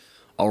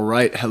All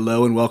right,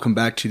 hello and welcome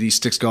back to the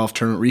Sticks Golf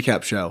Tournament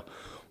Recap Show.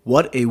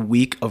 What a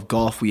week of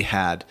golf we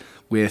had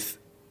with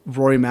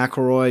Rory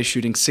McIlroy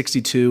shooting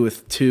 62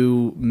 with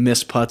 2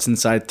 missed putts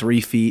inside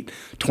 3 feet,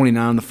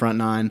 29 on the front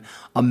 9,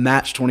 a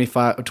match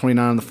 29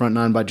 on the front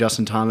 9 by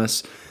Justin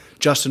Thomas.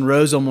 Justin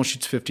Rose almost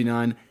shoots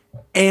 59,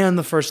 and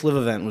the first LIV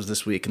event was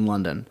this week in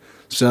London.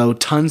 So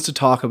tons to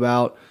talk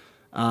about.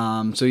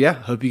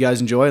 Hope you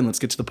guys enjoy, and let's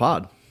get to the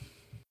pod.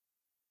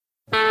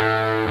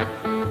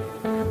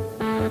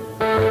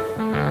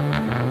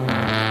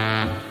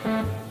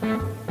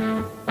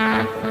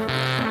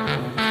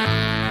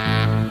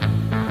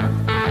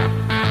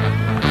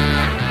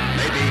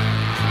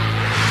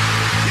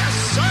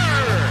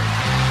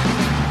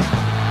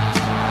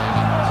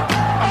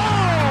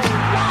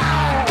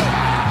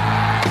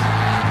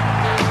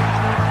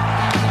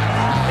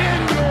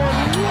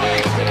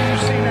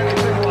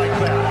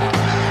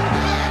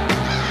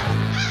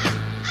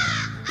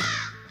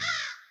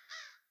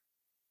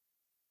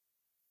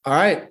 All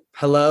right.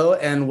 Hello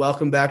and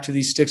welcome back to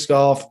the Sticks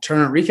Golf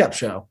Tournament Recap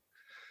Show.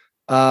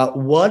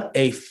 What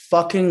a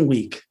fucking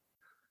week.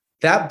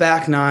 That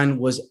back 9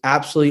 was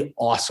absolutely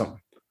awesome.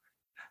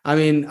 I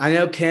mean, I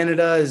know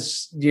Canada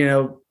is,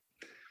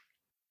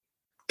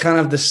 kind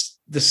of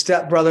the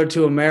stepbrother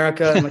to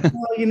America. I'm like,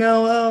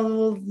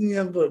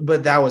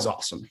 but that was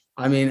awesome.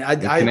 I mean,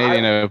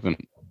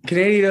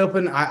 Canadian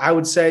Open, I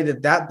would say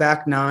that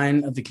back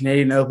 9 of the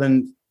Canadian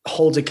Open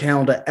holds a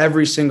candle to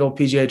every single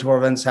PGA Tour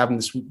event that's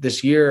happened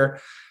this year.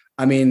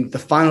 I mean, the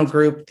final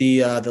group,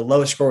 the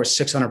lowest score was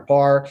 6 under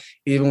par,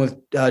 even with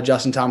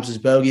Justin Thomas's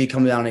bogey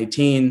coming down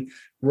 18.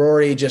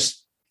 Rory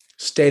just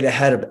stayed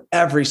ahead of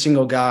every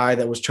single guy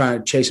that was trying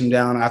to chase him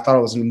down. I thought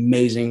it was an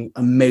amazing,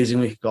 amazing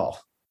week of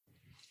golf.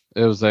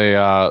 It was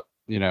as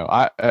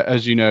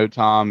you know,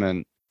 Tom,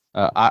 and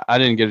I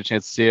didn't get a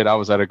chance to see it. I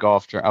was at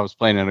I was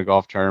playing in a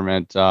golf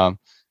tournament,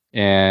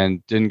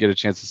 and didn't get a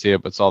chance to see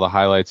it, but saw the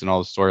highlights and all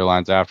the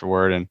storylines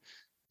afterward. And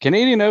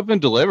Canadian Open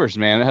delivers,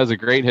 man. It has a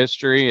great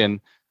history.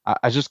 And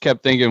I just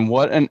kept thinking,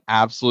 what an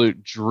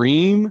absolute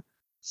dream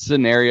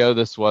scenario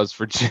this was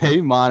for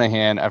Jay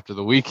Monahan after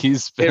the week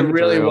he's been It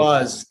really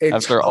was.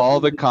 After all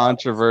the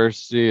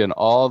controversy and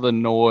all the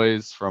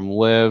noise from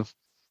LIV,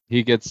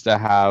 he gets to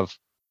have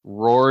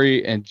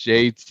Rory and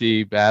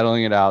JT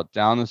battling it out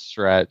down the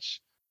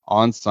stretch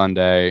on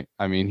Sunday.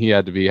 I mean, he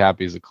had to be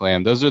happy as a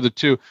clam. Those are the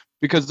two,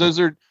 because those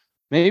are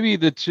maybe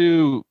the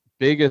two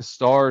biggest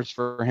stars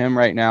for him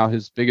right now,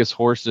 his biggest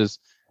horses.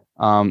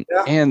 And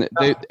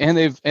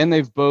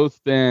they've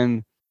both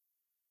been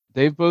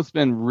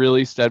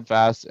really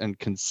steadfast and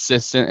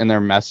consistent in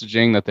their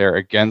messaging that they're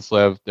against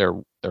LIV, their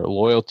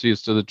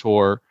loyalties to the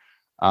tour.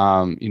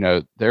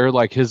 They're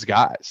like his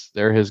guys.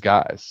 They're his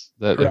guys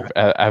that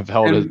have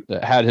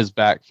had his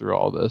back through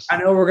all this. I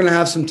know we're going to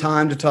have some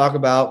time to talk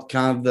about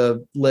kind of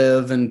the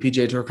LIV and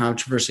PGA Tour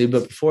controversy,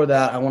 but before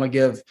that, I want to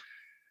give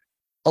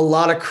a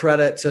lot of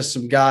credit to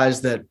some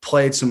guys that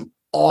played some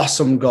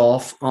awesome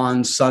golf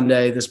on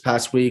Sunday this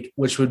past week,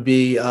 which would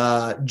be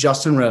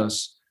Justin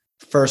Rose.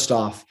 First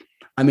off,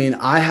 I mean,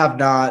 I have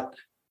not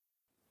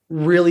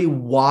really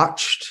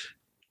watched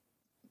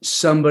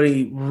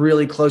somebody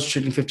really close to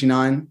shooting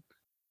 59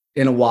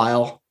 in a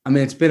while. I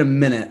mean, it's been a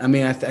minute. I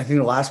mean, I think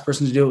the last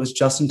person to do it was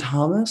Justin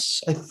Thomas,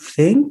 I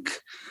think.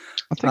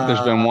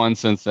 There's been one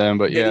since then,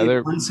 but yeah,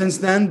 there's one since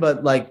then,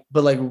 but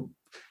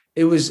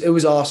it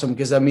was awesome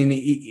because, I mean,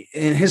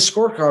 and his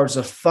scorecard was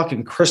a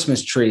fucking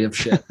Christmas tree of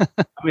shit.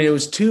 I mean, it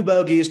was 2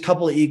 bogeys,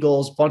 couple of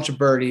eagles, bunch of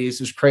birdies.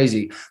 It was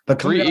crazy.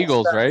 But 3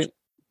 eagles, right?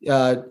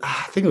 I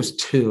think it was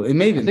 2. It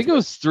may have been. I think it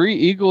was 3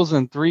 eagles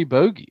and 3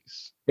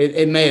 bogeys.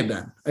 It may have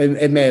been.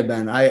 It may have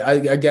been.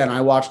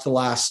 I watched the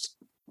last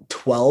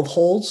 12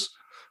 holes.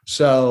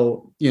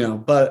 So,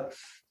 but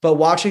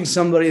watching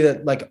somebody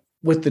that, like,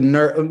 with the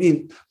nerve, I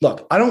mean,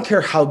 look, I don't care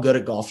how good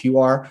at golf you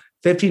are.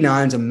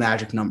 59 is a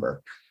magic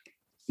number.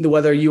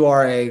 Whether you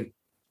are a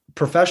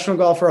professional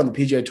golfer on the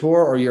PGA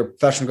Tour or you're a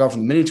professional golfer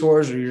on the mini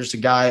tours, or you're just a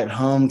guy at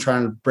home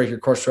trying to break your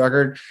course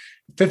record,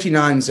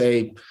 59 is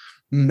a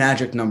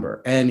magic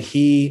number. And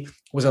he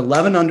was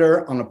 11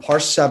 under on a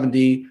par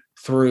 70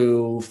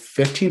 through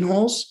 15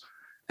 holes,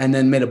 and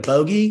then made a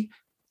bogey,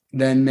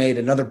 then made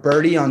another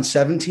birdie on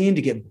 17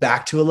 to get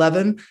back to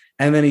 11.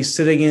 And then he's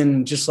sitting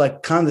in just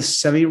like kind of the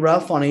semi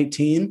rough on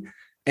 18.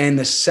 And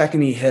the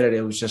second he hit it,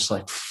 it was just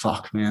like,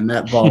 fuck, man,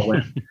 that ball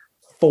went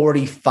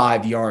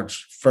 45 yards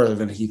further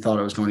than he thought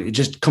it was going to. It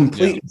just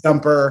complete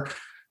jumper,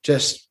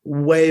 just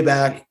way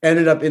back,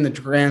 ended up in the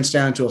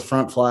grandstand to a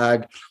front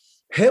flag,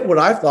 hit what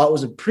I thought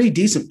was a pretty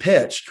decent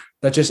pitch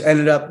that just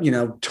ended up,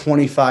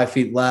 25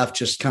 feet left,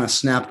 just kind of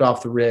snapped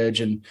off the ridge.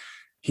 And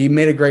he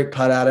made a great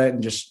putt at it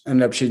and just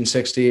ended up shooting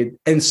 60.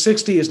 And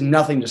 60 is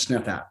nothing to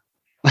sniff at.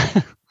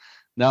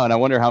 No, and I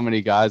wonder how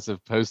many guys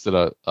have posted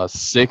a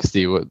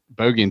 60 with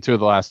bogey in 2 of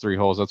the last 3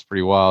 holes. That's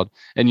pretty wild.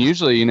 And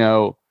usually,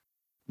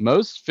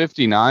 most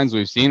 59s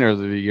we've seen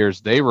over the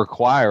years, they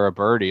require a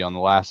birdie on the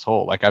last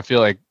hole. Like, I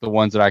feel like the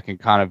ones that I can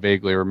kind of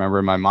vaguely remember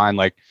in my mind,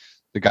 like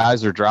the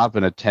guys are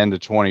dropping a 10 to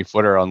 20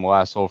 footer on the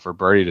last hole for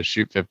birdie to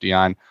shoot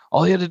 59.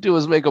 All he had to do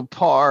was make a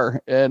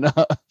par. And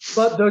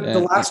but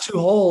the last 2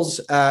 holes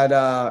at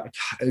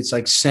it's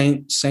like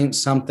St.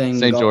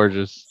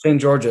 George's.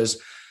 St. George's.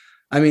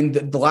 I mean,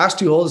 the last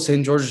 2 holes of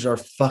St. George's are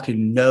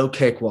fucking no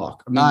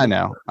cakewalk. I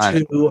know.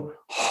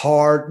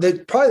 Hard.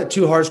 They're probably the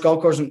 2 hardest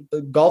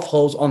golf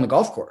holes on the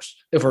golf course,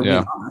 if we're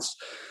being honest.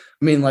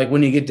 I mean, like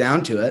when you get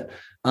down to it.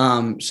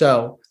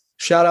 So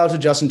shout out to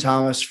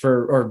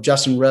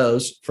Justin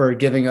Rose for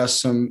giving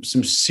us some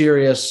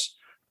serious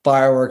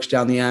fireworks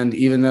down the end,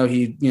 even though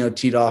he,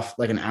 teed off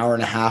like an hour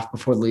and a half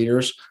before the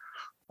leaders.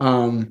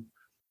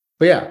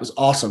 But yeah, it was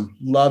awesome.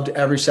 Loved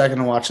every second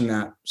of watching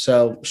that.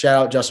 So shout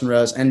out Justin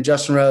Rose. And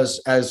Justin Rose,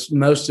 as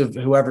most of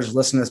whoever's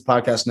listening to this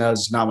podcast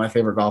knows, is not my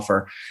favorite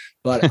golfer,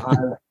 but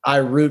I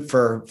root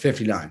for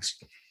 59s.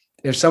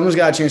 If someone's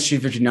got a chance to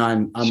shoot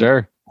 59, I'm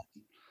sure.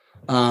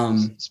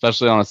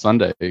 Especially on a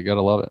Sunday, you got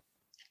to love it.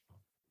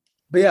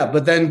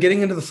 But then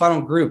getting into the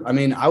final group, I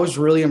mean, I was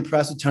really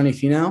impressed with Tony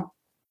Finau.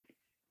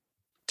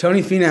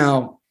 Tony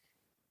Finau,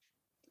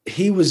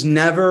 he was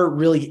never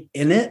really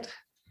in it,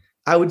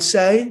 I would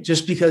say,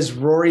 just because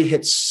Rory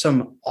hits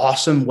some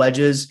awesome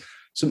wedges,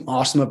 some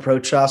awesome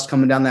approach shots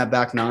coming down that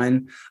back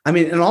 9. I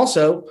mean, and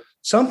also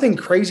something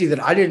crazy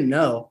that I didn't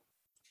know,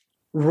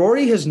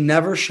 Rory has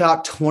never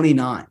shot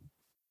 29.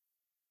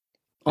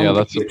 Yeah,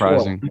 that's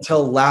surprising.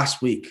 Until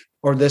last week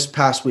or this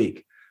past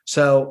week.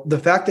 So the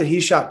fact that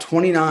he shot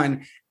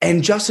 29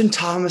 and Justin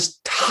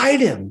Thomas tied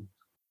him.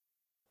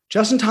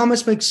 Justin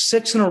Thomas makes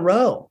 6 in a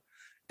row.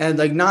 And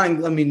like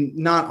 9, I mean,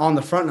 not on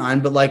the front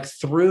 9, but like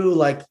through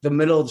like the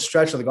middle of the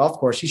stretch of the golf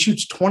course, he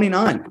shoots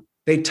 29.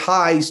 They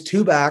ties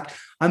 2 back.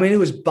 I mean, it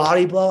was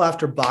body blow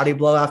after body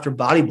blow after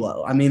body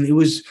blow. I mean, it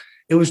was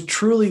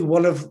truly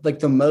one of like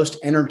the most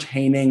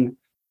entertaining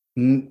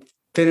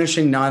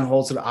finishing 9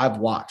 holes that I've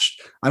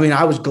watched. I mean,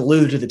 I was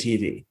glued to the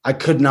TV. I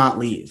could not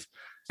leave.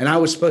 And I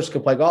was supposed to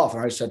go play golf.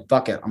 And I said,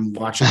 fuck it. I'm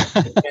watching.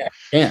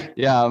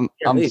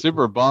 I'm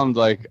super bummed.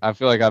 Like, I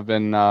feel like I've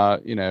been,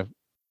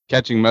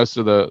 catching most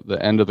of the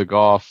end of the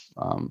golf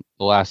the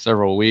last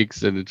several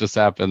weeks. And it just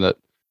happened that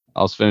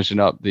I was finishing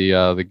up the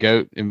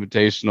GOAT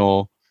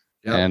Invitational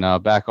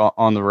and back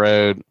on the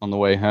road on the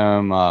way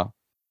home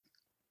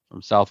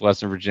from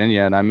Southwestern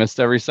Virginia. And I missed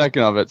every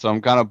second of it. So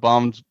I'm kind of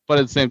bummed. But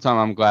at the same time,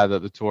 I'm glad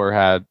that the tour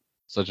had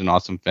such an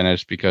awesome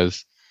finish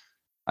because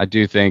I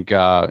do think,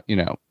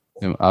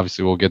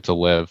 obviously we'll get to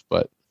LIV,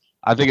 but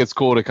I think it's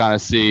cool to kind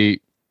of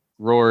see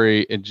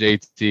Rory and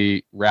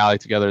JT rally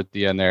together at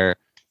the end there.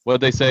 What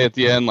did they say at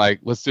the end? Like,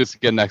 let's do this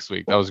again next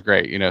week. That was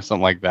great.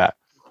 Something like that.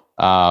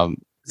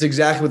 It's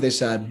exactly what they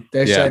said.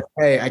 They said,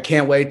 hey, I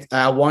can't wait.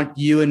 I want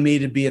you and me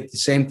to be at the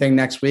same thing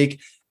next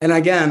week. And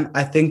again,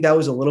 I think that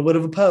was a little bit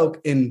of a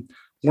poke. And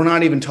we're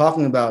not even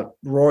talking about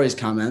Rory's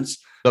comments.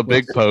 The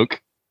big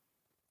poke.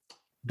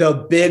 The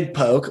big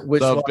poke,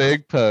 which was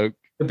big poke.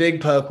 The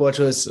big poke, which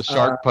was the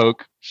shark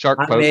poke.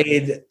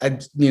 It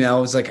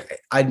was like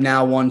I'd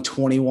now won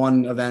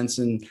 21 events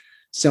and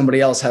somebody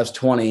else has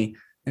 20.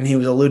 And he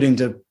was alluding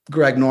to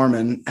Greg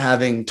Norman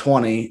having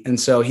 20. And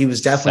so he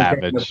was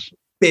definitely taking a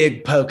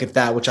big poke at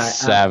that, which I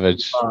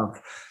savage.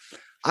 Love.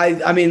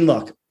 I mean,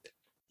 look,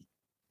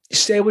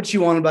 say what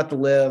you want about the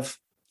LIV.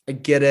 I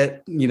get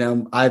it.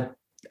 I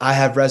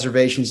have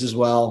reservations as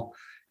well.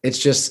 It's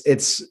just,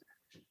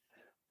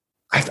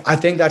 I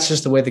think that's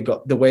just the way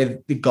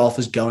the golf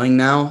is going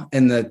now.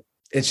 And that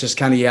it's just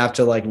kind of, you have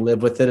to like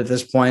live with it at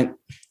this point.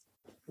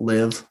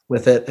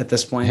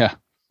 Yeah.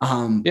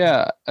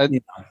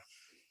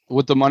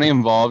 With the money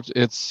involved,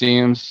 it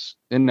seems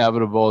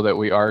inevitable that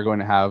we are going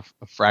to have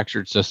a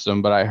fractured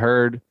system. But I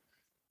heard,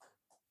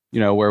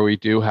 where we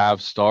do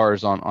have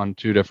stars on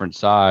 2 different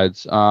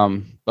sides.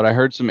 But I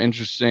heard some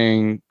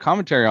interesting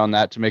commentary on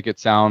that to make it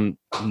sound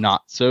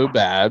not so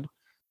bad.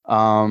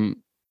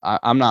 I'm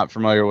not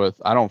familiar with,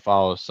 I don't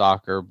follow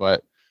soccer,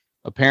 but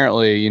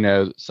apparently,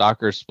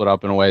 soccer is split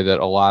up in a way that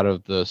a lot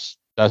of the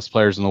best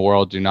players in the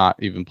world do not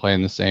even play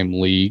in the same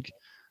league.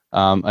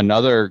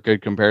 Another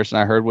good comparison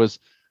I heard was,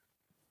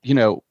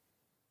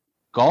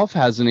 golf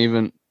hasn't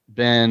even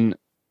been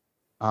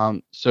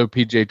so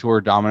PGA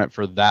Tour dominant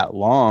for that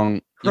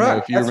long.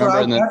 If you remember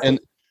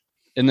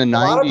in the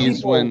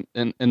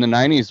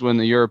 90s when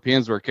the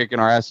Europeans were kicking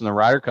our ass in the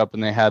Ryder Cup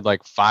and they had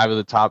like 5 of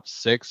the top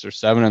 6 or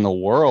 7 in the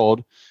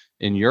world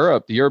in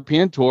Europe, the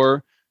European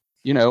Tour,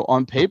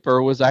 on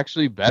paper was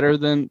actually better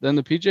than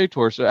the PGA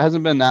Tour. So it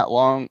hasn't been that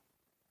long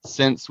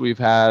since we've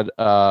had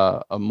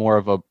a more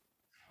of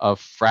a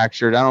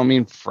fractured, I don't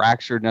mean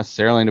fractured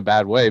necessarily in a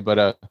bad way,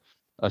 but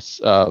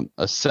a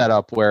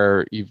setup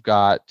where you've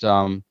got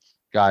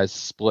guys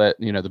split,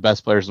 the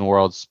best players in the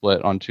world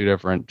split on 2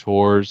 different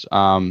tours.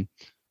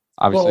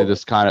 Obviously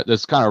this kind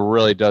of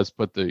really does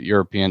put the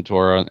European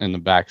Tour in the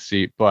back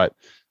seat, but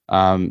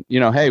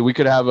hey, we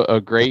could have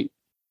a great,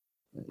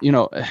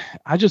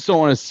 I just don't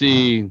want to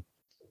see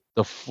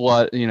the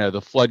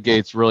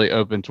floodgates really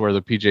open to where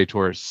the PGA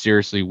Tour is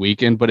seriously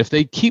weakened. But if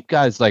they keep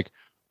guys like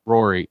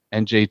Rory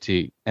and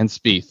JT and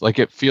Spieth, like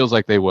it feels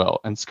like they will,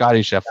 and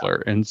Scotty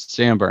Scheffler and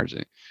Sam Burns,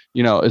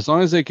 as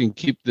long as they can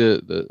keep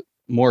the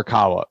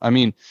Morikawa. I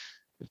mean,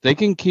 if they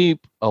can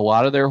keep a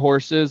lot of their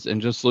horses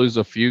and just lose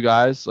a few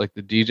guys like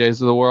the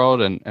DJs of the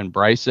world and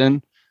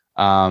Bryson,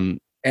 and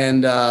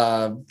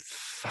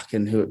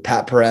fucking who?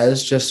 Pat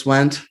Perez just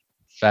went.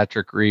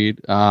 Patrick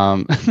Reed.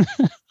 Did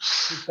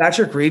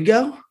Patrick Reed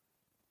go?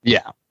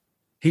 Yeah,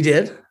 he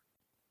did.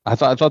 I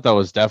thought that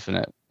was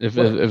definite. If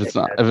it's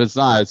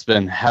not, it's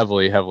been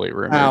heavily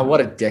rumored.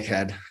 What a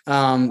dickhead.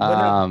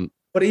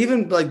 But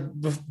even like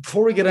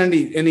before we get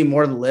any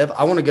more to LIV,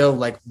 I want to go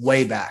like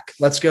way back.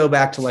 Let's go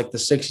back to like the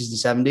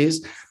 60s and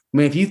 70s. I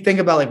mean, if you think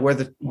about like where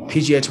the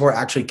PGA Tour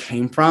actually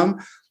came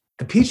from,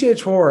 the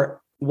PGA Tour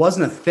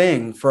wasn't a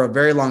thing for a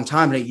very long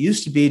time. And it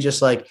used to be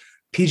just like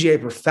PGA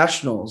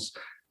professionals.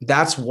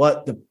 That's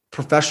what the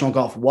professional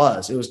golf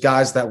was. It was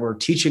guys that were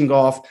teaching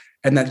golf,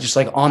 and that just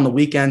like on the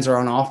weekends or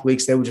on off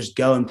weeks, they would just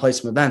go and play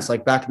some events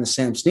like back in the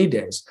Sam Snead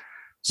days.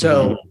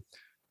 So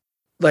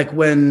like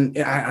when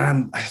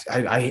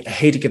I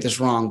hate to get this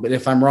wrong, but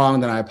if I'm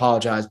wrong, then I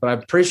apologize, but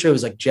I'm pretty sure it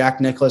was like Jack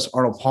Nicklaus,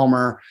 Arnold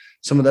Palmer,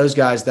 some of those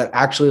guys that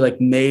actually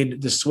like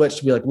made the switch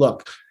to be like,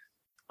 look,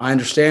 I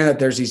understand that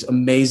there's these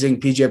amazing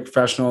PGA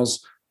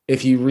professionals.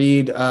 If you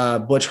read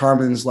Butch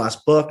Harmon's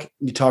last book,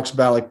 he talks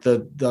about like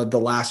the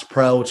last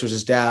pro, which was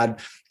his dad.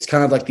 It's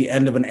kind of like the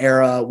end of an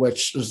era,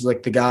 which was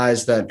like the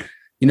guys that,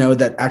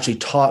 that actually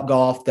taught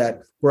golf,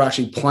 that were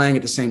actually playing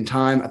at the same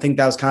time. I think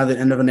that was kind of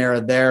the end of an era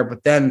there.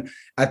 But then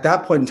at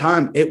that point in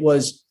time, it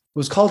was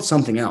called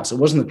something else. It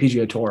wasn't the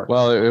PGA Tour.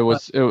 Well,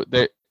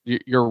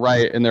 you're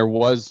right. And there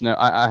was no,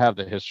 I have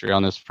the history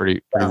on this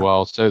pretty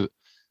well. So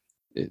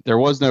there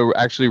was no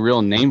actually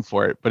real name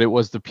for it, but it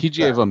was the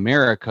PGA of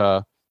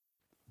America,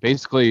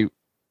 basically,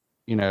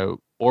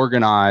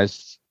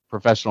 organized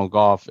professional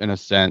golf in a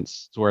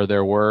sense, where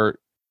there were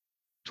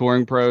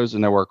touring pros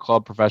and there were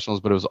club professionals,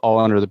 but it was all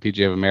under the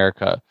PGA of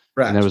America.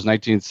 Right. And it was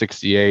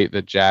 1968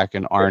 that Jack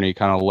and Arnie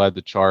kind of led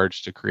the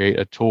charge to create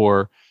a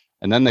tour.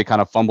 And then they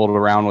kind of fumbled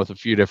around with a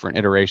few different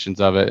iterations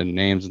of it and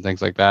names and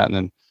things like that. And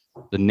then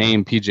the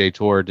name PGA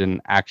Tour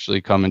didn't actually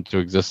come into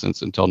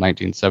existence until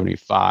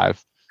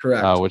 1975.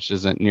 Correct. Which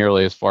isn't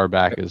nearly as far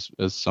back as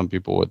some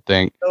people would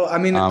think. So, I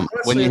mean, honestly,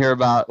 when you hear,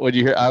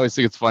 I always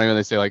think it's funny when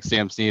they say like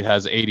Sam Snead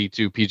has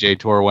 82 PGA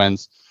Tour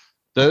wins.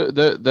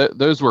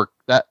 Those were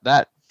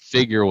that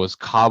figure was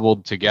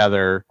cobbled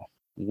together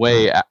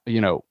way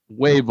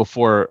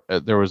before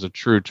there was a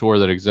true tour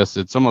that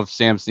existed. Some of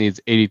Sam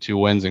Snead's 82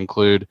 wins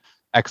include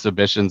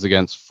exhibitions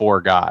against 4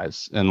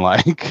 guys in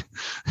like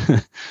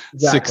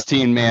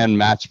 16-man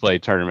match play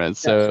tournaments.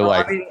 So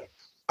like, I mean,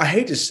 I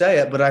hate to say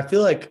it, but I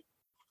feel like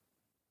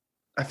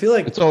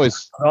it's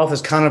always golf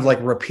is kind of like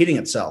repeating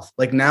itself.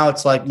 Like now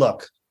it's like,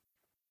 look,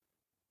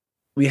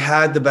 we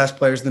had the best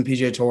players in the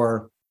PGA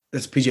Tour.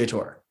 It's PGA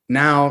Tour.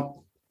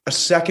 Now a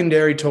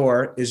secondary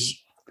tour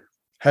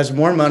has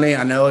more money.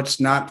 I know it's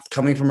not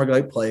coming from a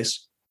great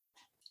place,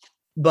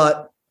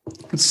 but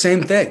it's the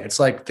same thing. It's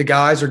like the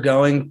guys are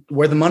going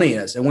where the money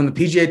is. And when the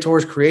PGA Tour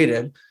is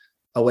created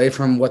away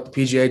from what the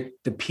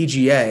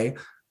PGA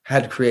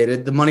had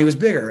created, the money was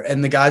bigger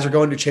and the guys are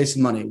going to chase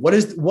the money. What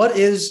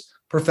is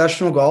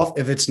professional golf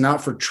if it's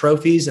not for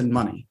trophies and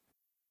money?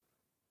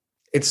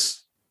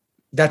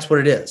 That's what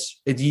it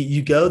is.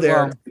 You go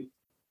there.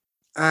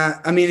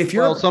 I mean, if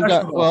you're look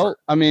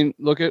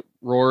at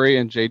Rory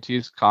and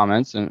JT's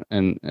comments and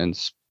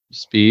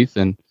Spieth,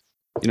 and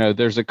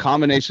there's a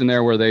combination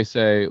there where they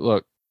say,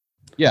 look,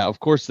 yeah, of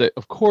course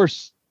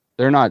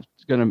they're not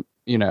gonna,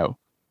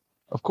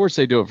 of course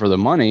they do it for the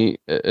money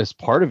as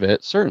part of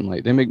it. Certainly,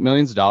 they make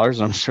millions of dollars,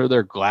 and I'm sure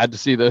they're glad to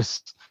see those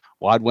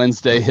Wad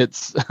Wednesday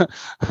hits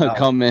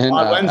come in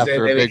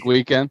after a big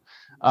weekend.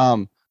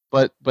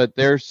 But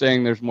they're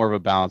saying there's more of a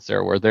balance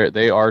there where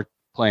they are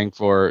playing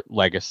for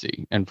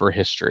legacy and for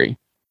history.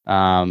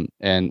 And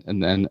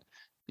then,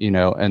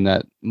 and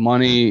that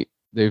money,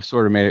 they've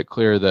sort of made it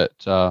clear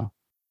that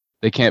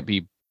they can't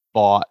be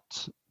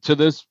bought to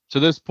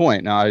this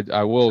point. Now,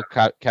 I will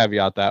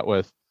caveat that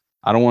with,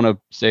 I don't want to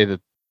say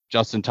that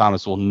Justin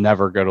Thomas will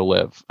never go to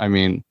LIV. I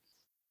mean,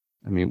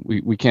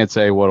 we can't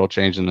say what'll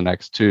change in the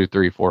next 2,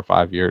 3, 4,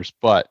 5 years.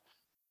 But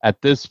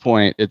at this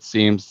point, it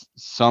seems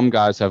some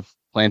guys have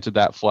planted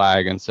that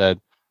flag and said,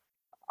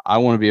 I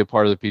want to be a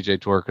part of the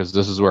PGA Tour because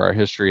this is where our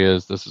history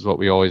is. This is what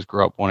we always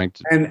grew up wanting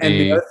to be. And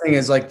the other thing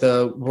is like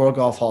the World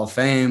Golf Hall of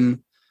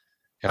Fame.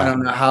 Yeah. I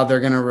don't know how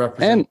they're going to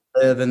represent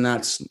LIV in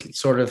that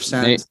sort of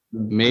sense.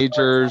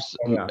 Majors,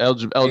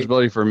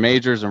 eligibility for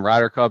majors and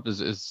Ryder Cup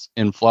is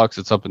in flux.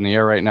 It's up in the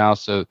air right now.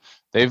 So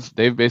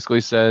they've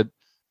basically said,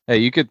 hey,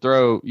 you could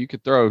throw me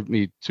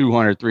 $200,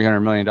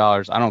 $300 million.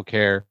 I don't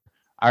care.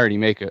 I already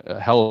make a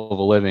hell of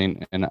a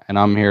living, and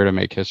I'm here to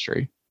make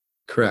history.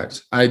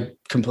 Correct. I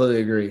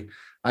completely agree.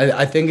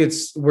 I think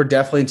we're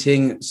definitely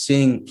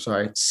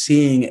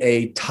seeing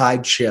a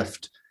tide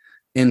shift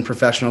in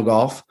professional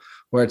golf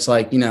where it's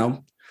like,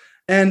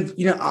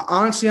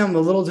 honestly, I'm a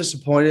little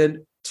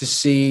disappointed to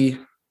see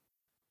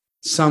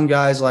some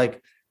guys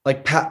like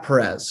Pat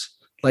Perez.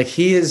 Like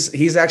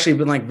he's actually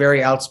been like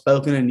very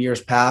outspoken in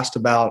years past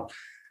about,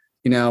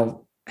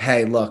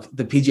 hey, look,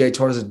 the PGA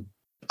Tour is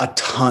a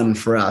ton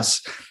for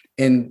us.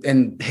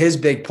 And his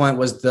big point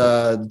was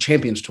the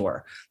Champions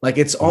Tour. Like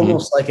it's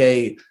almost like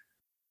a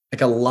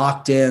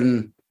locked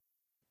in,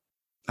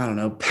 I don't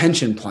know,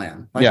 pension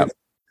plan. Like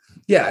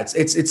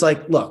it's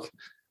like, look,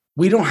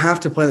 we don't have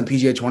to play the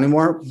PGA Tour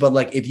anymore, but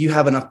like if you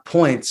have enough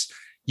points,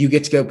 you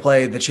get to go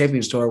play the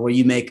Champions Tour where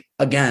you make,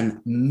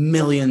 again,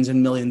 millions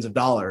and millions of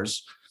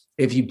dollars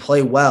if you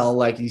play well,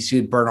 like you see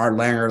Bernhard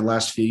Langer the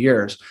last few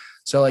years.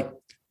 So like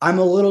I'm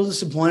a little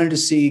disappointed to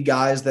see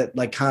guys that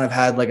like kind of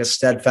had like a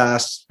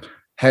steadfast,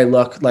 hey,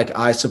 look, like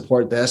I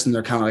support this, and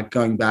they're kind of like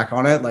going back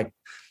on it. Like,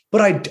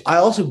 but I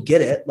also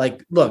get it.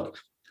 Like, look,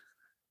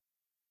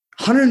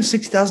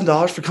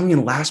 $160,000 for coming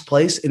in last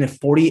place in a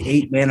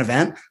 48-man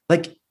event.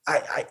 Like,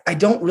 I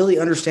don't really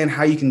understand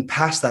how you can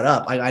pass that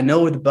up. I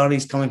know the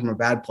Bunny's coming from a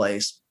bad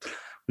place.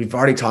 We've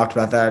already talked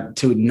about that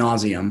to ad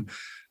nauseum,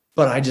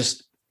 but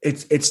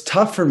it's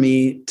tough for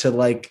me to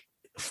like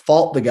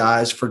fault the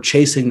guys for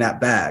chasing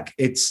that bag.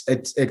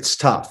 It's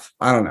tough.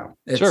 I don't know.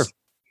 Sure.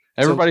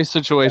 Everybody's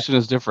situation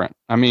is different.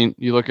 I mean,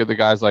 you look at the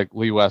guys like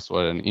Lee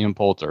Westwood and Ian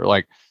Poulter,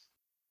 like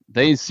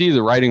they see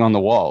the writing on the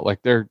wall.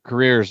 Like their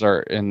careers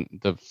are in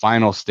the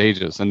final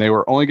stages, and they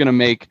were only going to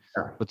make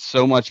but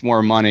so much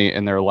more money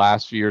in their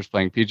last few years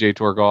playing PGA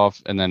Tour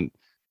golf and then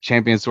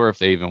Champions Tour if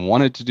they even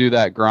wanted to do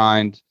that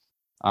grind.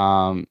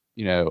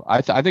 You know,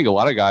 I think a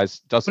lot of guys,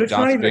 Dustin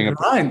Johnson being a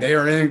grind.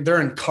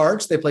 They're in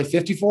carts. They play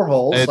 54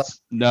 holes. It's like,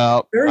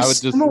 no, very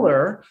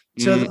similar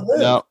to the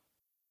LIV.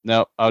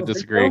 No, I would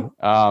disagree.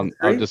 I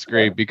would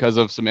disagree because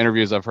of some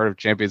interviews I've heard of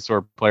Champions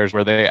Tour players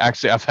where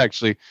it's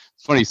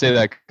funny you say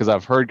that because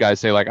I've heard guys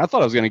say like, I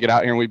thought I was going to get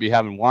out here and we'd be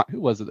having wine. Who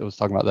was it that was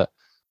talking about that?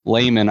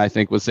 Layman, I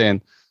think, was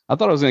saying, I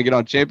thought I was going to get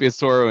on Champions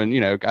Tour and,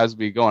 you know, guys would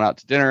be going out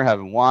to dinner,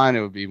 having wine.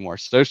 It would be more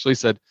socially.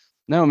 Said,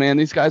 no, man,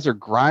 these guys are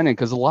grinding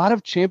because a lot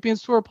of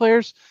Champions Tour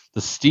players,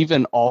 the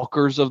Stephen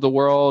Alkers of the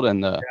world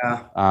and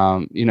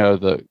the, you know,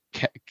 the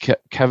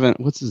Kevin,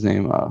 what's his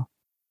name?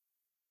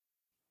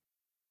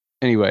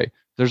 Anyway,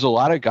 there's a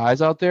lot of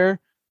guys out there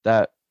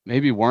that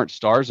maybe weren't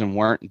stars and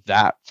weren't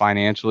that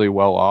financially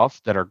well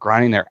off that are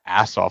grinding their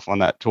ass off on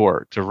that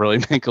tour to really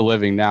make a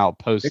living now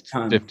post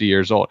 50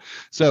 years old.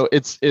 So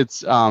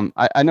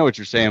I know what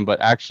you're saying,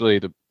 but actually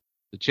the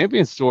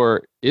Champions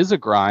Tour is a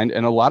grind,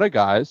 and a lot of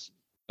guys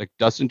like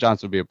Dustin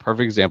Johnson would be a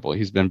perfect example.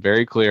 He's been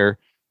very clear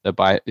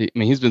that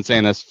he's been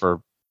saying this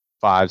for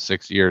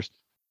 5-6 years.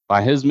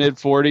 By his mid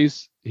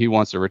 40s, he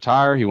wants to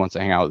retire. He wants to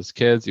hang out with his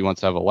kids. He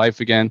wants to have a life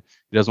again.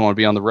 He doesn't want to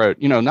be on the road.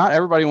 You know, not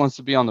everybody wants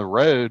to be on the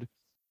road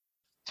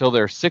till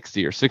they're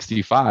 60 or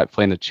 65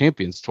 playing the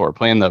Champions Tour,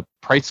 playing the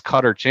Price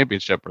Cutter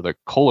Championship or the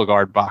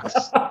Cologuard Box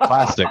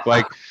Classic.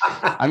 Like,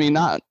 I mean,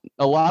 not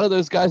a lot of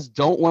those guys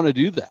don't want to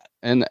do that.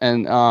 And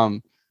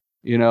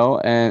you know,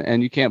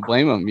 and you can't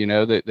blame them. You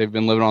know, they've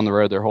been living on the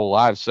road their whole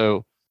lives.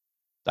 So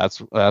that's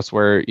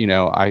where, you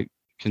know, I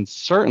can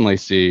certainly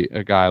see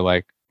a guy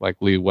like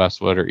Lee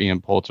Westwood or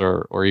Ian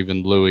Poulter or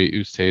even Louis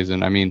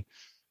Oosthuizen. I mean,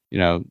 you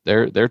know,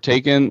 they're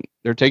taking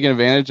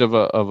advantage of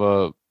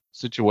a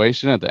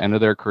situation at the end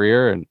of their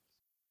career, and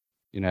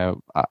you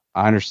know, I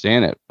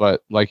understand it.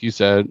 But like you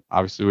said,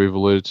 obviously we've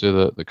alluded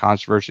to the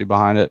controversy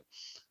behind it.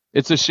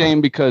 It's a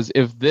shame because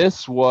if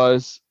this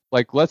was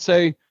like, let's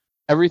say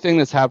everything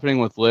that's happening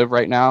with LIV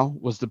right now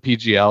was the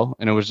PGL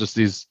and it was just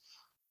these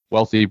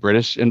wealthy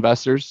British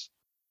investors,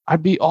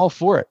 I'd be all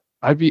for it.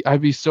 I'd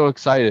be so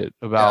excited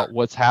about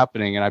what's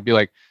happening, and I'd be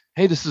like,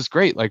 hey, this is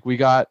great. Like we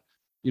got,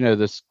 you know,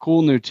 this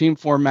cool new team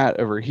format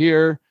over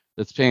here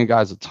that's paying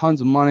guys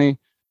tons of money.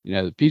 You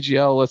know, the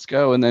PGL, let's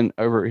go. And then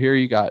over here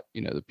you got,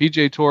 you know, the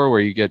PGA Tour where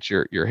you get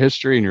your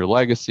history and your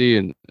legacy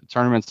and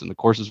tournaments and the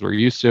courses we're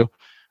used to.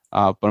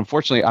 But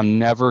unfortunately, I'm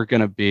not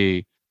going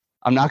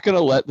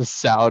to let the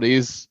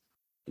Saudis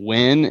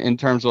win in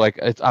terms of like,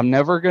 I'm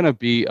never going to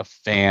be a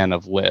fan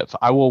of LIV.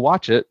 I will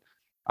watch it.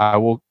 I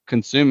will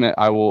consume it.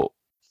 I will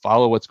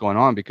follow what's going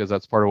on because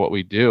that's part of what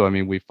we do. I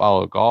mean, we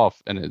follow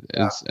golf and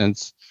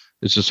it's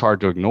just hard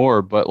to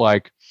ignore, but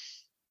like,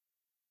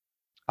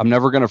 I'm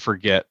never going to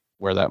forget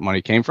where that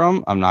money came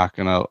from. I'm not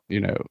going to, you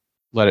know,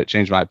 let it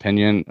change my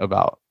opinion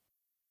about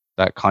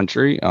that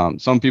country.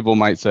 Some people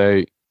might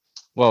say,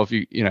 well,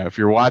 if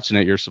you're watching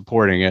it, you're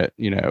supporting it,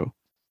 you know.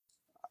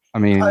 I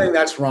mean, I think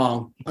that's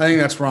wrong. I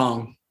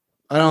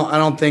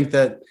don't think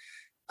that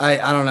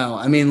I don't know.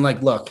 I mean,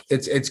 like, look,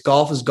 it's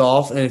golf is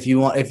golf. And if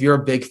you're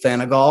a big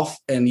fan of golf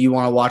and you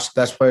want to watch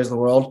the best players in the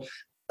world,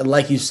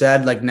 like you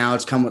said, like now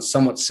it's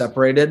somewhat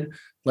separated.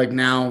 Like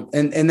now,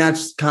 and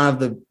that's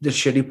kind of the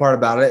shitty part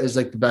about it is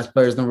like the best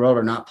players in the world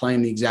are not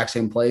playing the exact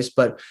same place.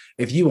 But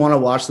if you want to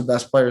watch the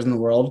best players in the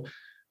world,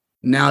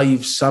 now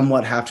you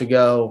somewhat have to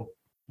go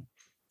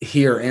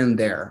here and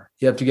there.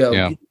 You have to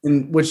go,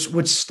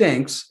 which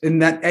stinks.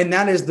 And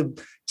that is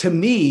to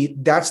me,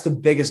 that's the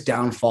biggest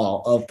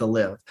downfall of the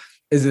LIV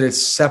is that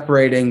it's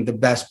separating the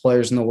best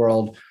players in the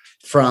world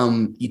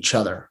from each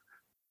other.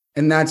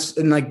 And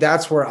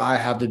that's where I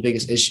have the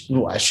biggest issue.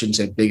 Well, I shouldn't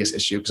say biggest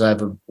issue because I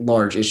have a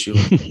large issue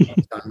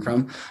coming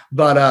from.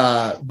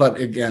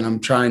 But again, I'm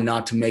trying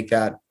not to make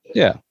that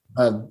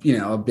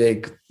a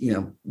big,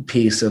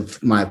 piece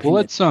of my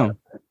opinion.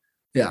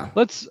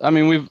 Well, I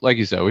mean, like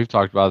you said, we've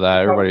talked about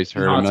that. Everybody's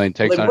heard a million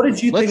takes on it. What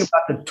did you think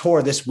about the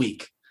tour this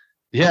week?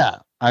 Yeah.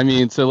 I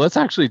mean, so let's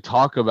actually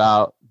talk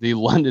about the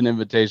London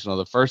Invitational,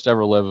 the first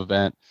ever LIV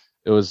event.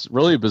 It was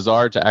really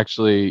bizarre to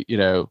actually,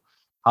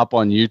 hop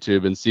on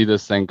YouTube and see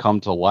this thing come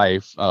to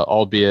life,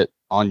 albeit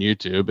on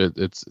YouTube.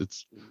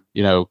 It's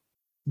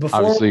Before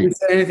obviously, we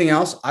say anything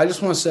else, I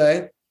just want to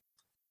say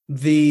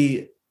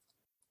the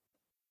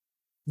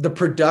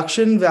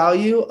production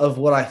value of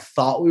what I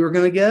thought we were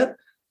going to get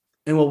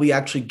and what we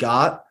actually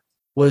got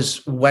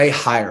was way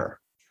higher.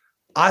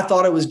 I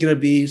thought it was going to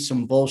be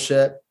some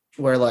bullshit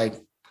where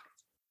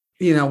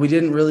we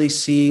didn't really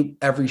see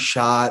every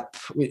shot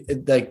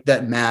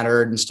that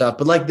mattered and stuff,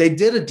 but they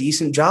did a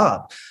decent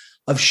job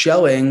of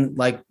showing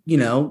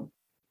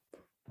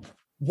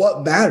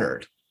what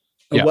mattered.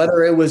 Yeah.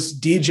 Whether it was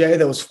DJ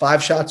that was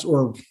 5 shots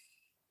or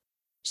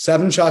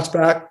 7 shots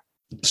back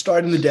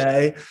starting the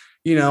day,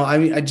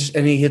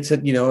 and he hits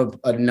it,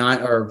 a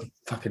 9 or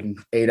fucking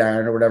 8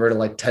 iron or whatever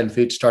to 10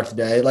 feet to start the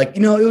day. It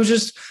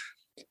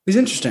was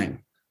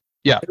interesting.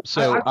 Yeah.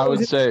 So I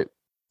would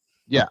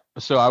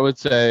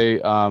say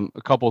a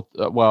couple,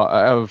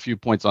 I have a few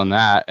points on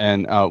that.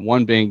 And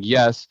one being,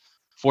 yes,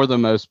 for the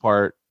most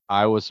part,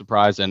 I was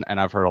surprised. And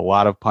I've heard a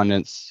lot of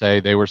pundits say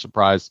they were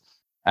surprised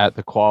at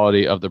the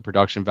quality of the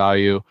production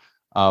value.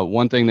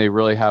 One thing they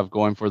really have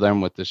going for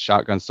them with this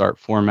shotgun start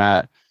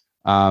format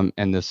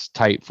and this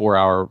tight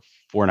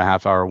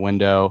 4.5 hour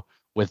window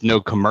with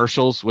no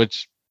commercials,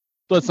 which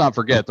let's not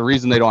forget, the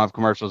reason they don't have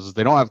commercials is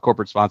they don't have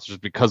corporate sponsors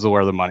because of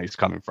where the money's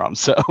coming from.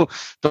 So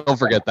don't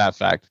forget that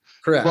fact.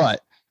 Correct.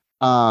 But,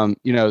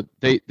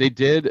 they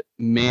did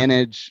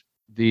manage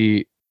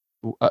the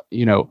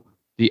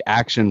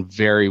action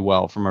very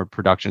well from a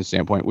production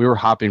standpoint. We were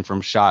hopping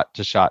from shot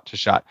to shot to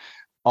shot.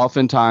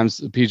 Oftentimes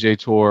the PGA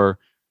Tour,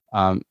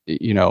 for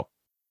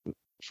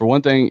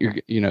one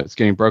thing, it's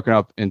getting broken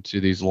up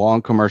into these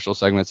long commercial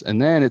segments. And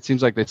then it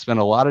seems like they spend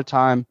a lot of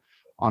time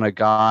on a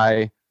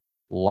guy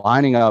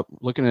lining up,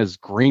 looking at his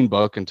green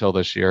book until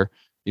this year,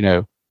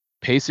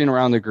 pacing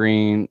around the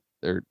green.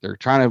 They're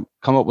trying to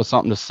come up with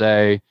something to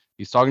say.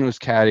 He's talking to his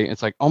caddy.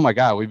 It's like, oh my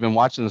God, we've been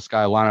watching this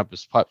guy line up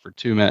his putt for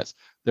 2 minutes.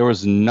 There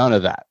was none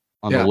of that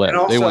on the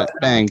LIV. They went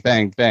bang,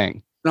 bang,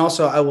 bang. And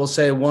also, I will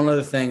say one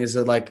other thing is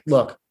that,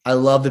 look, I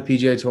love the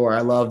PGA Tour.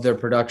 I love their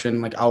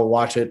production. I'll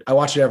watch it. I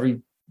watch it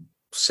every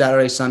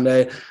Saturday,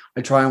 Sunday.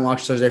 I try and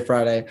watch Thursday,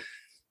 Friday.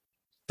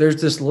 There's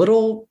this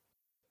little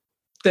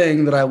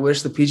thing that I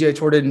wish the PGA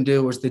Tour didn't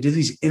do was they do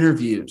these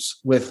interviews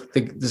with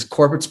this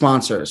corporate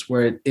sponsors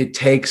where it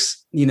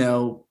takes,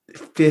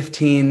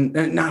 15,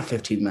 not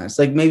 15 minutes,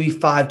 maybe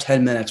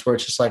 5-10 minutes where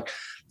it's just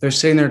they're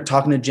sitting there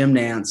talking to Jim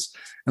Nance.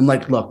 I'm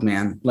look,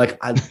 man,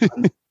 I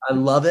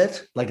love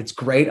it. It's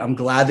great. I'm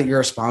glad that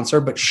you're a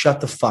sponsor, but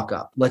shut the fuck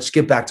up. Let's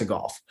get back to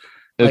golf.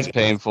 It's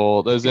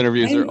painful. Those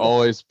interviews are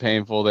always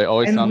painful. They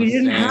always sound the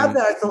same. We didn't have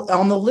that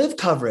on the LIV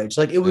coverage.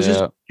 It was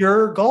just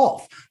pure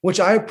golf,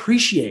 which I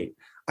appreciate.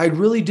 I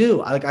really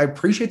do. I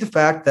appreciate the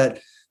fact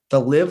that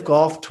the LIV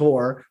Golf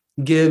Tour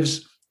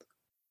gives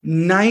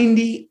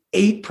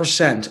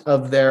 98%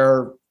 of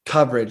their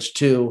coverage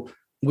to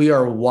we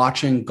are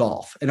watching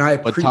golf. And I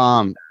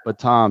appreciate But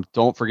Tom,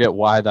 don't forget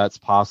why that's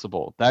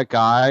possible. That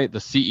guy, the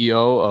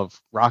CEO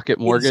of Rocket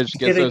Mortgage,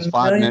 gets those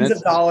 5 minutes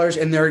of dollars,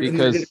 and they're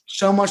giving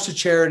so much to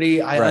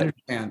charity. I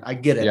understand. I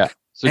get it. Yeah.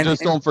 So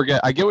don't forget.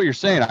 I get what you're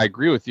saying. I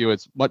agree with you.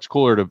 It's much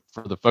cooler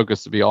for the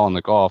focus to be all on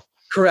the golf.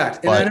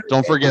 Correct. But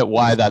don't forget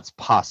why that's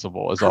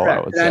possible. Is all I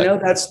would say. I know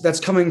that's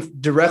coming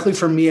directly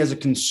from me as a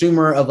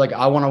consumer of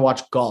I want to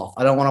watch golf.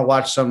 I don't want to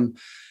watch some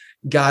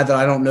guy that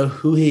I don't know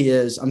who he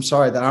is. I'm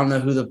sorry that I don't know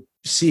who the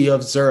CEO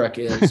of Zurich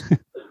is.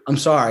 I'm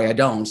sorry, I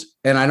don't.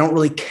 And I don't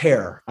really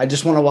care. I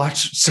just want to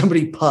watch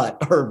somebody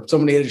putt or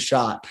somebody hit a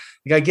shot.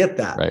 I get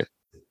that. Right.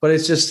 But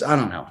it's just, I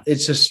don't know.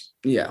 It's just,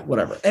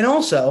 whatever. And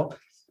also,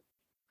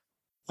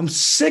 I'm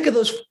sick of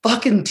those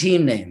fucking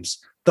team names.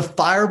 The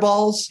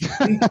Fireballs.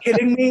 Are you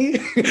kidding me?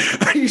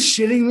 Are you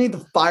shitting me?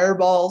 The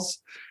Fireballs.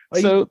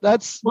 So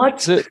that's what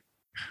to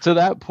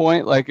that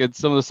point. It's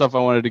some of the stuff I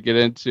wanted to get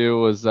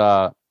into was,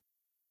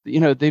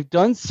 they've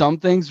done some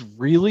things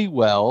really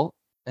well.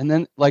 And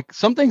then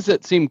some things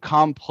that seem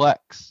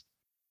complex,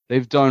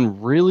 they've done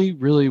really,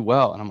 really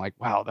well. And I'm like,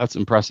 wow, that's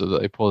impressive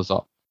that they pull this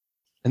off.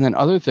 And then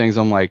other things,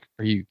 I'm like,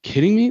 are you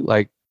kidding me?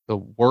 The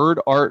word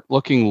art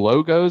looking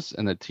logos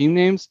and the team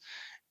names.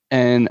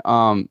 And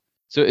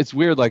so it's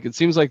weird. It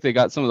seems like they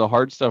got some of the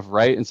hard stuff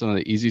right and some of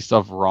the easy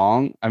stuff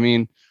wrong. I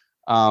mean,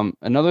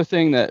 another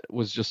thing that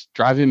was just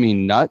driving me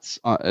nuts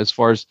as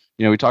far as,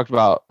 we talked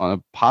about on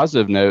a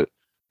positive note,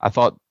 I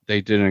thought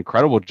they did an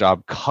incredible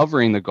job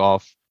covering the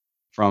golf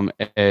from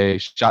a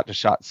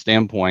shot-to-shot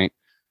standpoint.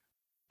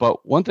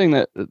 But one thing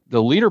that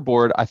the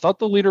leaderboard, I thought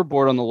the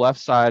leaderboard on the left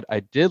side, I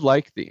did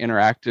like the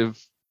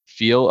interactive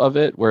feel of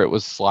it, where it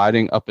was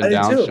sliding up and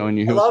down, showing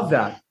you. I love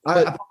that.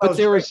 But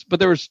there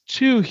was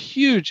 2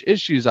 huge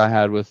issues I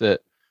had with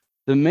it.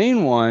 The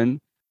main one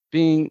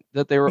being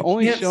that they were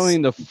only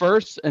showing the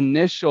first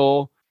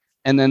initial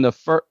and then the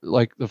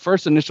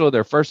first initial of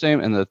their first name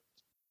and the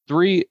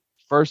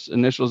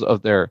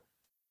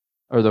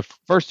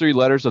first three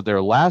letters of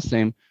their last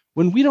name,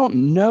 when we don't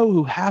know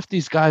who half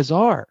these guys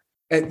are.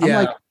 I'm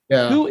like,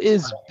 who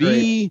is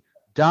B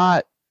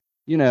dot,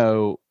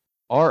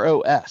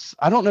 ROS?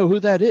 I don't know who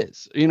that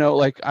is.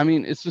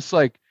 It's just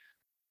like,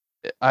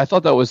 I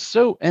thought that was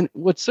so, and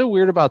what's so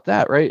weird about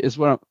that, right, is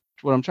what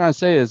I'm trying to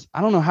say is, I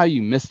don't know how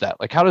you miss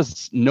that. Like, how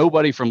does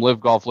nobody from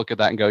LIV Golf look at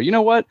that and go, you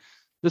know what?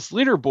 This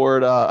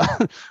leaderboard,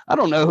 I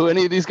don't know who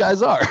any of these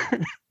guys are.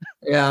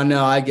 Yeah,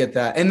 no, I get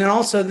that. And then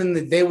also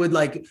then they would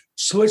like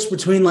switch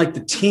between like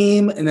the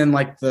team and then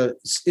like the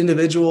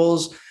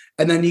individuals.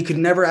 And then you could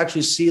never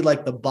actually see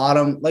like the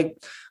bottom. Like,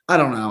 I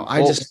don't know.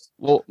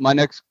 My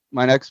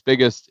next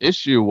biggest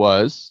issue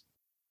was,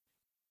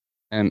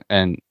 and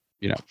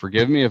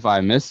forgive me if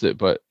I missed it,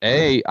 but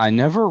I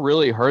never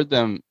really heard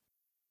them,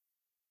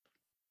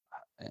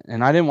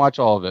 and I didn't watch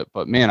all of it,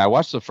 but man, I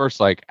watched the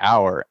first like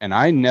hour and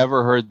I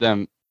never heard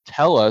them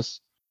tell us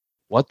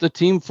what the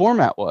team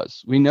format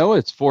was. We know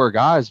it's 4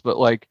 guys, but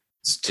like,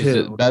 is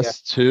it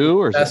best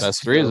 2 or is it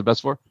best 3? Is it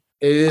best 4?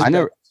 It is.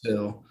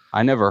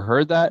 I never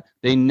heard that.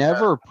 They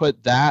never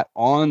put that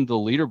on the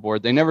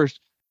leaderboard.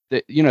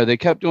 They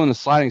kept doing the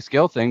sliding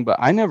scale thing, but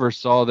I never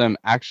saw them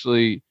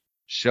actually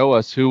show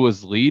us who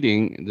was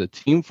leading the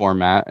team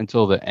format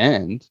until the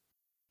end.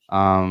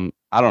 I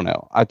don't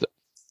know.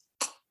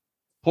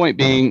 Point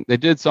being, they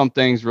did some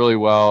things really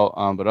well,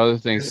 but other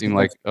things seem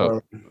like,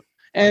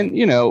 and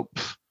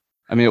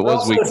it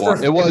was week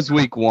 1. It was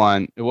week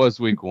 1. It was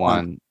week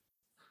 1.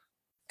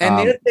 And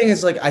the other thing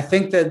is, like, I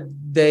think that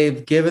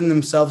they've given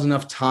themselves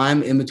enough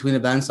time in between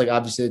events. Like,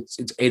 obviously, it's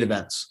 8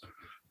 events.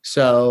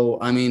 So,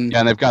 I mean,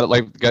 and they've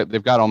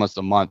got almost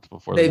a month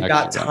before they've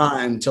got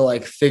time to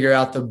like figure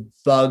out the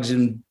bugs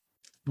and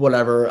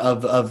whatever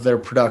of their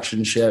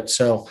production shit.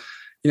 So,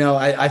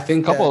 I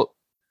think I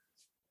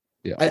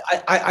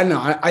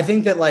know. I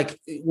think that like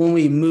when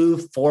we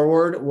move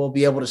forward, we'll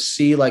be able to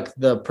see like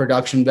the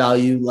production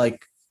value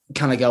like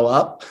kind of go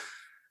up.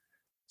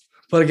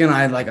 But again,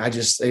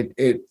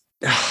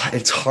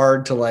 it's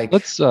hard to like.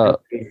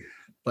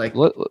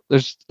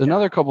 There's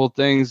another couple of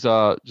things.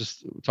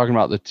 Just talking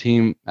about the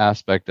team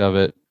aspect of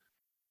it.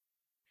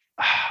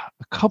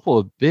 A couple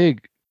of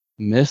big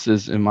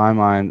misses in my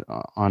mind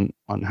on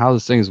how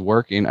this thing's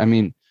working. I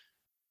mean,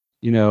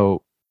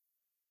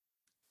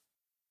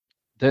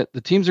 that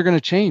the teams are going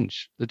to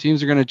change. The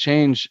teams are going to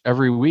change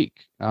every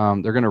week.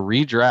 They're going to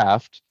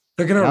redraft.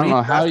 They're going to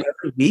redraft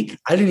every week.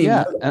 I didn't even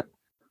know that.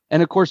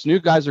 And of course, new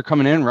guys are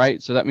coming in,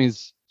 right? So that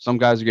means some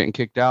guys are getting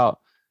kicked out.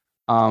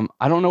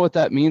 I don't know what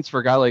that means for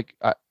a guy like,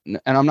 and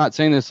I'm not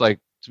saying this like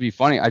to be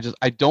funny.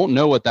 I don't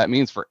know what that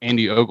means for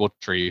Andy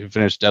Ogletree, who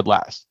finished dead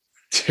last.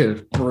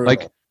 Dude,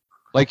 brutal.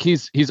 Like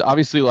he's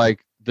obviously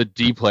like the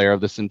D player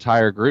of this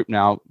entire group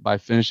now by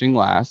finishing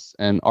last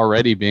and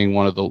already being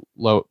one of the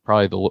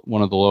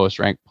one of the lowest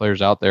ranked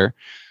players out there.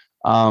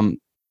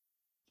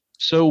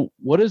 So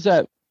what is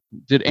that?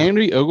 Did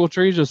Andy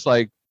Ogletree just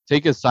like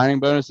take his signing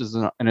bonuses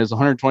and his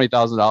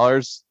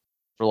 $120,000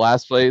 for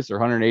last place or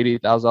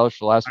 $180,000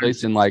 for last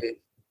place, and like,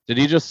 did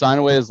he just sign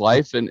away his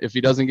life? And if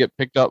he doesn't get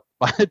picked up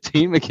by a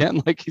team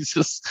again, like he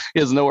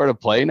has nowhere to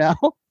play now.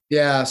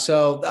 Yeah.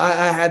 So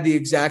I had the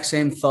exact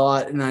same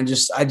thought, and I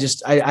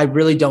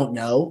really don't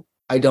know.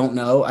 I don't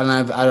know. And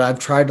I've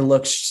tried to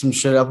look some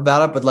shit up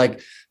about it, but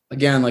like,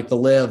 again, like the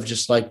LIV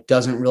just like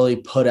doesn't really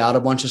put out a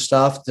bunch of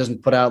stuff.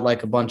 Doesn't put out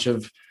like a bunch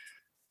of,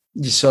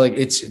 so like I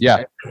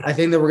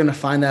think that we're going to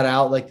find that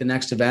out like the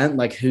next event,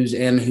 like who's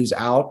in, who's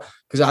out.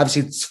 Cause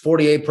obviously it's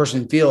 48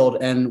 person field,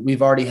 and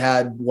we've already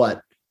had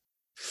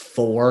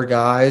 4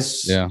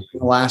 guys in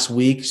the last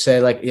week say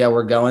like, yeah,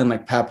 we're going,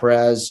 like Pat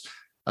Perez,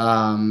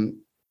 DeChambeau.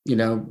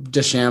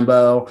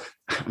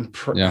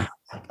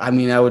 I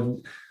mean, I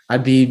would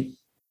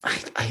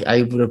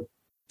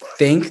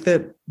think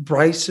that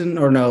Bryson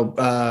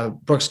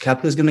Brooks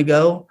Koepka is going to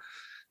go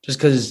just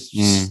because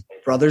his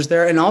brother's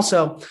there. And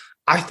also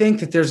I think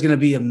that there's going to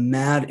be a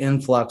mad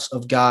influx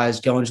of guys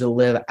going to the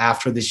LIV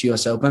after this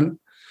US Open,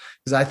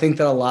 because I think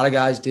that a lot of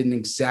guys didn't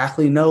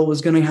exactly know what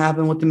was going to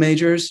happen with the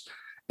majors.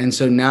 And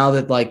so now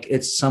that like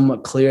it's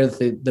somewhat clear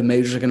that the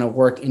majors are going to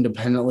work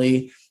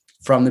independently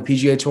from the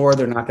PGA Tour,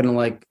 they're not going to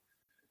like.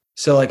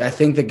 So like I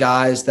think the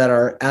guys that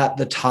are at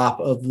the top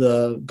of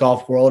the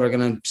golf world are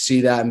going to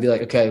see that and be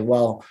like, okay,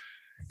 well.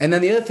 And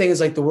then the other thing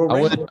is like the world.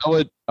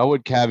 I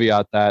would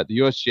caveat that the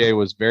USGA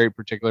was very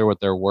particular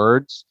with their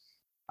words.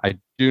 I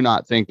do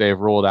not think they've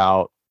ruled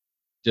out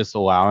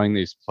disallowing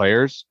these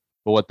players.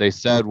 But what they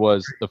said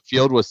was the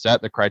field was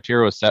set, the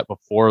criteria was set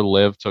before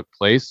LIV took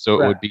place,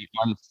 so it would be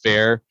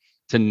unfair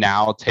to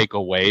now take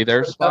away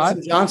their spot.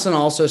 Johnson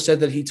also said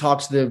that he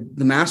talked to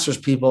the Masters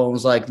people and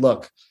was like,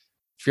 look,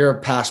 if you're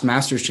a past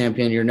Masters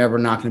champion, you're never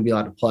not going to be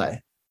allowed to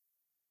play.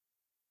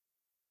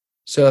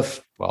 So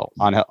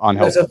on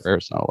health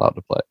affairs, not allowed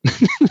to play.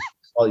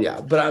 Well,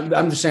 yeah, but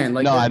I'm just saying,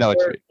 like, no, I know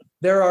what you mean.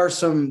 There are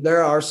some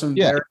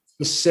very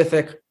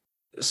specific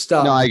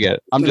stuff. No, I get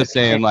it. I'm just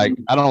saying, like,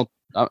 I don't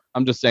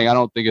I'm just saying I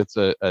don't think it's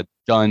a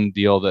done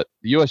deal that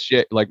the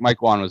USGA, like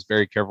Mike Wan was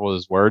very careful with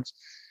his words,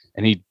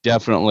 and he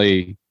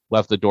definitely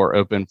left the door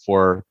open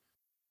for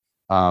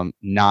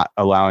not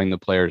allowing the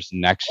players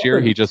next year.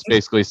 He just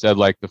basically said,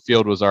 like, the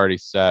field was already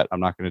set. I'm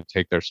not going to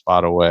take their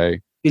spot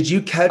away. Did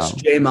you catch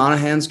Jay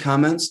Monahan's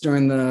comments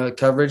during the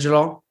coverage at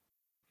all?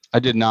 I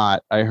did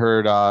not. I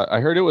heard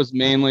it was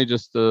mainly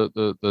just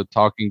the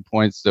talking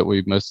points that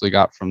we mostly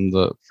got from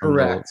the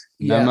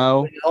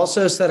memo. Yeah. He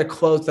also said a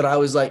quote that I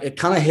was like, it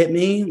kind of hit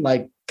me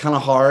like kind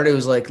of hard. It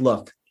was like,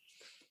 look,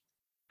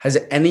 has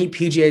any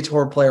PGA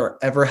Tour player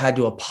ever had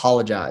to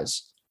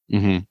apologize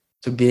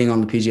to being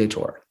on the PGA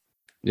Tour?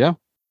 Yeah.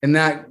 And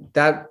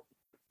that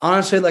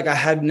honestly, like, I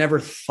had never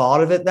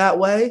thought of it that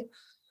way,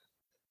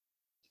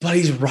 but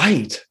he's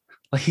right.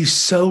 Like, he's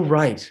so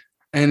right.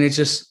 And it's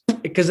just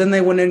because then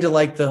they went into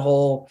like the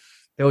whole,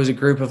 there was a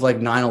group of like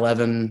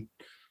 9/11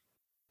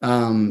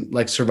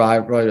 like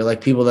survivor,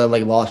 like people that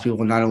like lost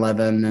people in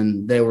 9/11,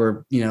 and they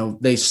were, you know,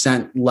 they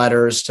sent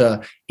letters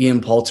to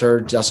Ian Poulter,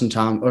 Dustin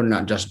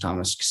Johnson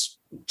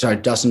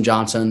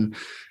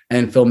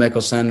and Phil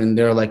Mickelson, and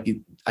they're like,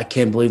 I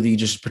can't believe that you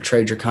just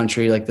betrayed your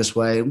country like this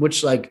way,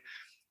 which like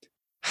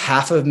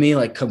half of me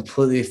like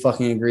completely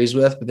fucking agrees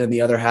with, but then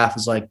the other half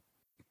is like,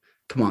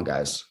 come on,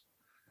 guys.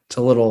 It's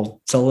a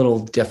little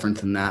different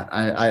than that.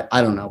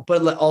 I don't know,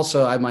 but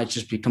also I might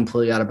just be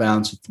completely out of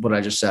bounds with what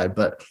I just said,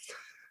 but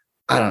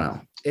I don't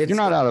know. You're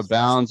not out of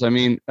bounds. I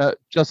mean,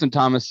 Justin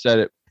Thomas said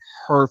it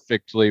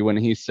perfectly when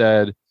he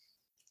said,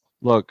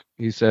 look,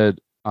 he said,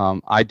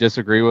 I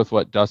disagree with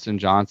what Dustin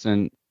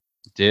Johnson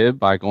did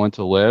by going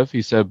to LIV.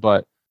 He said,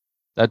 but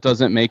that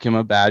doesn't make him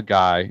a bad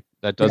guy.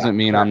 That doesn't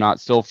mean I'm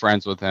not still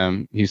friends with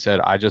him. He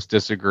said, I just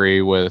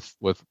disagree with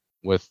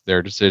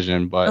their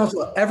decision. But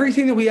also,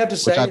 everything that we have to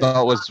say, which I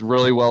thought was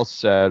really well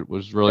said,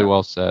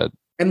 well said.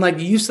 And like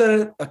you said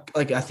it,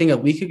 like I think a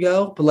week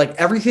ago, but like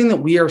everything that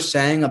we are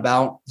saying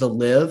about the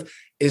LIV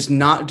is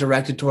not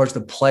directed towards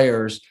the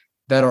players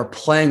that are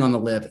playing on the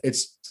LIV.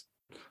 It's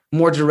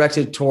more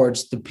directed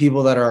towards the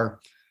people that are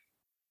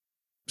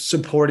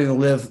supporting the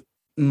LIV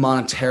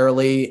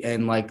monetarily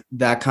and like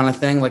that kind of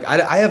thing. Like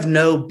I have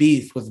no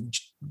beef with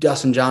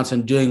Dustin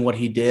Johnson doing what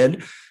he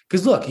did,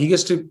 because look, he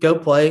gets to go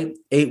play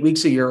 8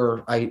 weeks a year,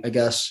 or I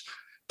guess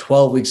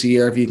 12 weeks a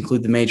year if you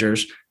include the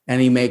majors,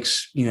 and he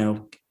makes, you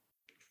know,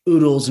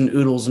 oodles and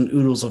oodles and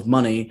oodles of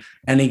money,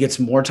 and he gets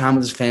more time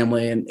with his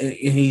family. And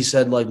he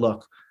said, like,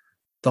 look,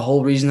 the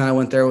whole reason that I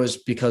went there was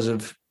because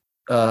of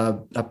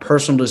a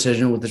personal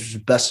decision, which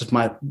was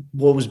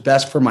what was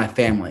best for my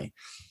family.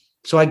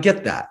 So I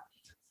get that.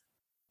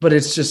 But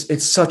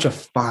it's such a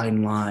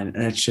fine line,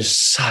 and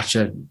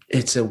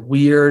it's a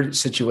weird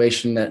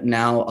situation that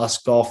now us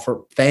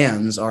golfer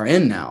fans are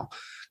in now,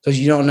 because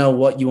you don't know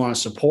what you want to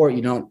support.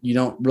 You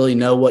don't really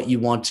know what you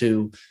want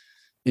to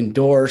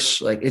endorse.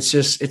 Like,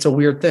 it's a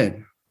weird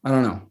thing. I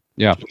don't know.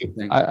 Yeah.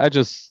 I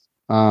just,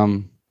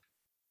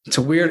 it's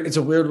a weird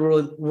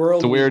world.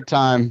 It's a weird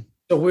time.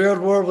 It's a weird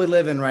world we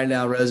live in right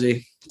now,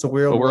 Rosie. It's a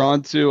weird. We're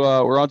on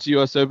to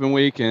U.S. Open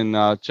week, and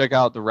check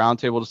out the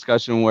roundtable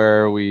discussion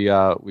where we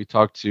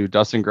talked to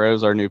Dustin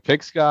Groves, our new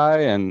picks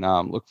guy, and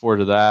look forward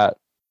to that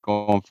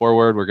going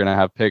forward. We're gonna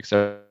have picks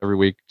every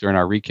week during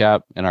our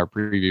recap and our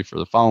preview for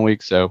the following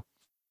week. So,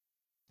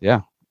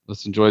 yeah,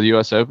 let's enjoy the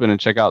U.S. Open and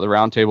check out the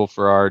roundtable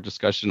for our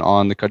discussion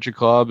on the Country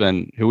Club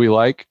and who we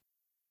like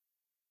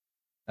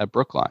at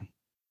Brookline.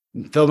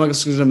 Phil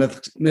Mickelson's gonna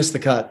miss the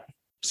cut.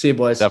 See you,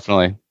 boys.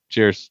 Definitely.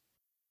 Cheers.